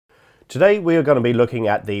Today we are going to be looking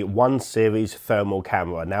at the 1 Series thermal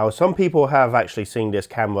camera. Now some people have actually seen this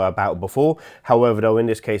camera about before, however though in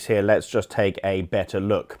this case here let's just take a better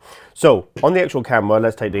look. So on the actual camera,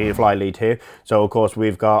 let's take the fly lead here. So of course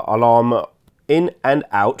we've got alarm in and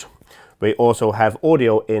out. We also have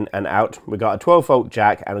audio in and out. We've got a 12-volt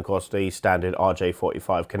jack and of course the standard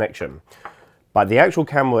RJ45 connection. But the actual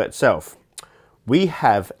camera itself, we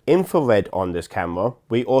have infrared on this camera.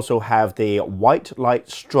 We also have the white light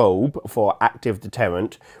strobe for active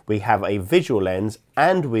deterrent. We have a visual lens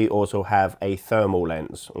and we also have a thermal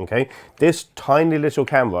lens. Okay, this tiny little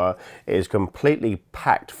camera is completely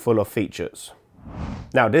packed full of features.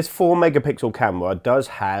 Now this 4 megapixel camera does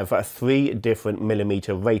have 3 different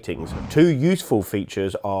millimeter ratings. 2 useful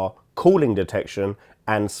features are cooling detection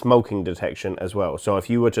and smoking detection as well. So if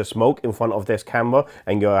you were to smoke in front of this camera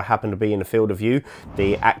and you happen to be in the field of view,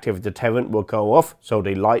 the active deterrent will go off, so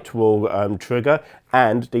the light will trigger,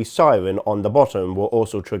 and the siren on the bottom will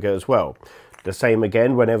also trigger as well. The same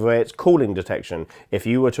again whenever it's cooling detection. If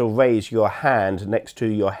you were to raise your hand next to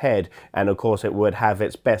your head and of course it would have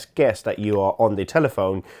its best guess that you are on the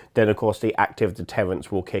telephone, then of course the active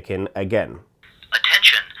deterrents will kick in again.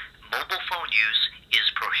 Attention, mobile phone use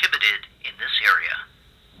is prohibited in this area.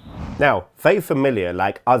 Now, very familiar,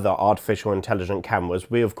 like other artificial intelligent cameras,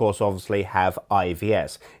 we of course obviously have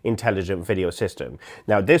IVS, Intelligent Video System.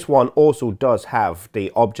 Now this one also does have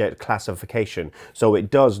the object classification, so it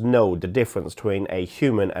does know the difference between a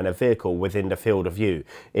human and a vehicle within the field of view.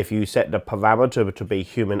 If you set the parameter to be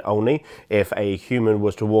human only, if a human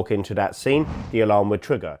was to walk into that scene, the alarm would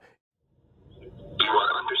trigger. You are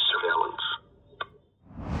under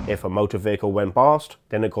surveillance. If a motor vehicle went past,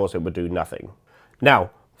 then of course it would do nothing. Now,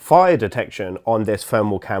 fire detection on this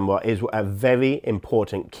thermal camera is a very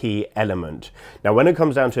important key element. Now when it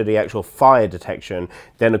comes down to the actual fire detection,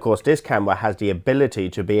 then of course this camera has the ability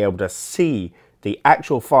to be able to see the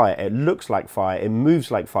actual fire. It looks like fire, it moves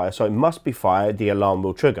like fire, so it must be fire, the alarm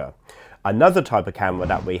will trigger. Another type of camera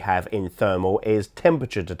that we have in thermal is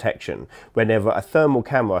temperature detection. Whenever a thermal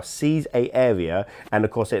camera sees an area and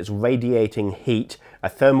of course it's radiating heat, a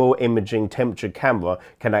thermal imaging temperature camera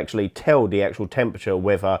can actually tell the actual temperature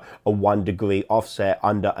with a 1 degree offset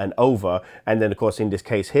under and over, and then of course in this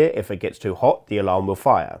case here, if it gets too hot, the alarm will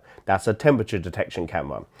fire. That's a temperature detection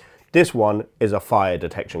camera. This one is a fire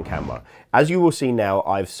detection camera. As you will see now,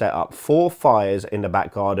 I've set up 4 fires in the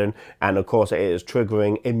back garden, and of course it is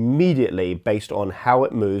triggering immediately based on how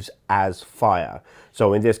it moves as fire.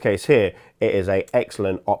 So in this case here, it is an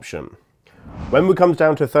excellent option. When it comes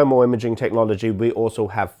down to thermal imaging technology, we also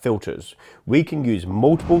have filters. We can use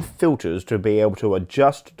multiple filters to be able to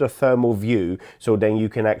adjust the thermal view, so then you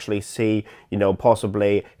can actually see,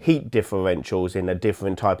 possibly heat differentials in a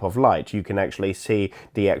different type of light. You can actually see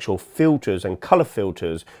the actual filters and color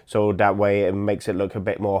filters, so that way it makes it look a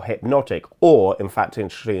bit more hypnotic. Or in fact,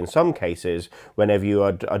 actually in some cases, whenever you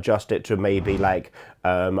adjust it to maybe like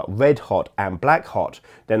red hot and black hot,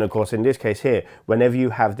 then of course in this case here, whenever you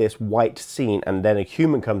have this white scene and then a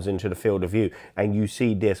human comes into the field of view and you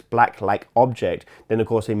see this black like object, then of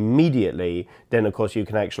course immediately, then of course you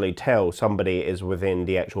can actually tell somebody is within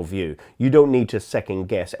the actual view. You don't need to second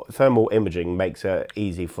guess. Thermal imaging makes it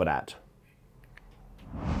easy for that.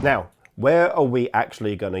 Now, where are we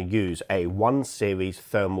actually going to use a 1 Series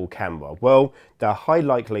thermal camera? Well, the high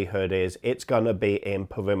likelihood is it's going to be in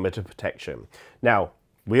perimeter protection. Now,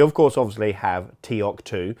 we of course obviously have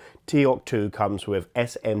TOC2. TOC2 comes with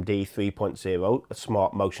SMD 3.0,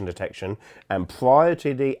 smart motion detection, and prior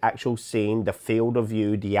to the actual scene, the field of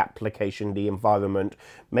view, the application, the environment,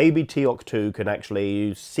 maybe TOC2 can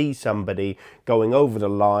actually see somebody going over the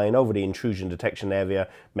line, over the intrusion detection area,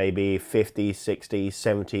 maybe 50, 60,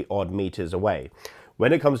 70 odd meters away.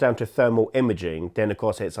 When it comes down to thermal imaging, then of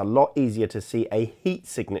course it's a lot easier to see a heat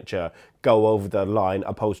signature go over the line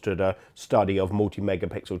opposed to the study of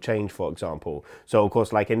multi-megapixel change, for example. So of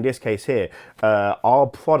course, like in this case here, our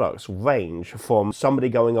products range from somebody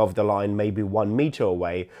going over the line maybe 1 meter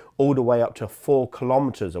away all the way up to 4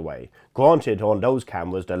 kilometers away. Granted, on those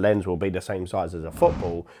cameras the lens will be the same size as a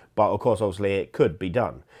football, but of course obviously it could be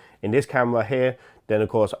done. In this camera here, then of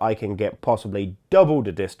course I can get possibly double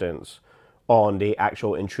the distance on the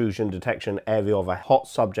actual intrusion detection area of a hot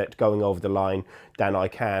subject going over the line than I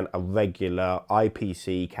can a regular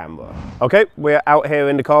IPC camera. Okay, we're out here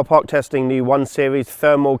in the car park testing the 1 Series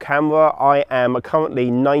thermal camera. I am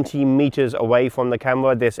currently 90 meters away from the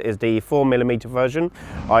camera. This is the 4mm version.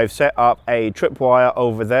 I've set up a tripwire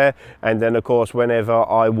over there, and then of course whenever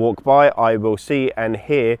I walk by I will see and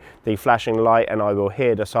hear the flashing light and I will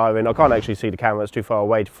hear the siren. I can't actually see the camera, it's too far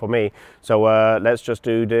away for me, so let's just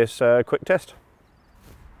do this quick test.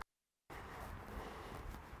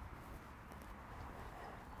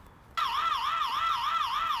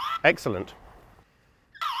 Excellent.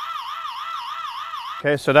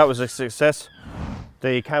 Okay, so that was a success.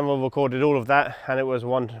 The camera recorded all of that and it was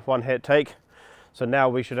one hit take. So now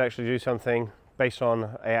we should actually do something based on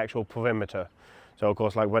an actual perimeter. So of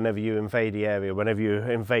course, like whenever you invade the area, whenever you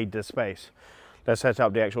invade the space, let's set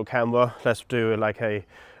up the actual camera. Let's do like a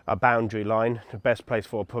boundary line, the best place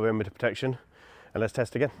for perimeter protection. And let's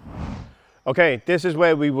test again. Okay, this is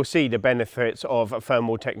where we will see the benefits of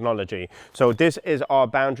thermal technology. So this is our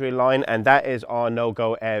boundary line and that is our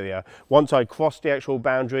no-go area. Once I cross the actual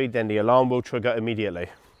boundary, then the alarm will trigger immediately.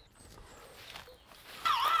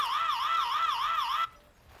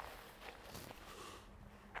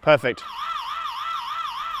 Perfect.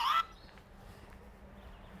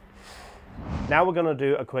 Now we're going to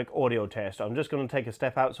do a quick audio test. I'm just going to take a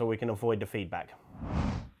step out so we can avoid the feedback.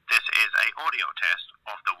 This is an audio test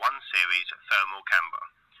of the 1 series thermal camera.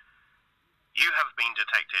 You have been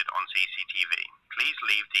detected on CCTV. Please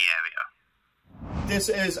leave the area. This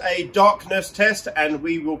is a darkness test and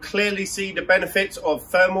we will clearly see the benefits of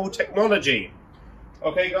thermal technology.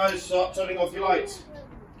 Okay guys, start turning off your lights.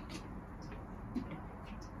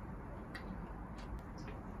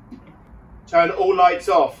 Turn all lights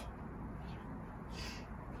off.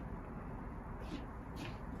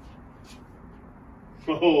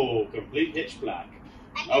 Oh, complete pitch black.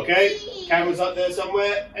 Okay, camera's up there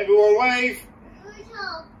somewhere. Everyone wave.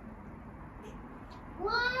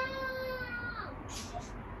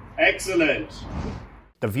 Excellent.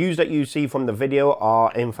 The views that you see from the video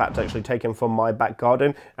are in fact actually taken from my back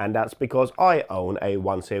garden, and that's because I own a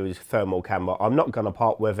 1 series thermal camera. I'm not going to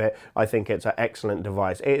part with it. I think it's an excellent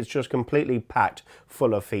device. It's just completely packed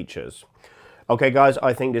full of features. Okay guys,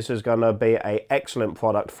 I think this is going to be an excellent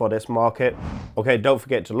product for this market. Okay, don't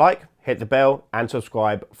forget to like, hit the bell and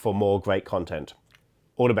subscribe for more great content.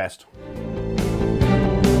 All the best.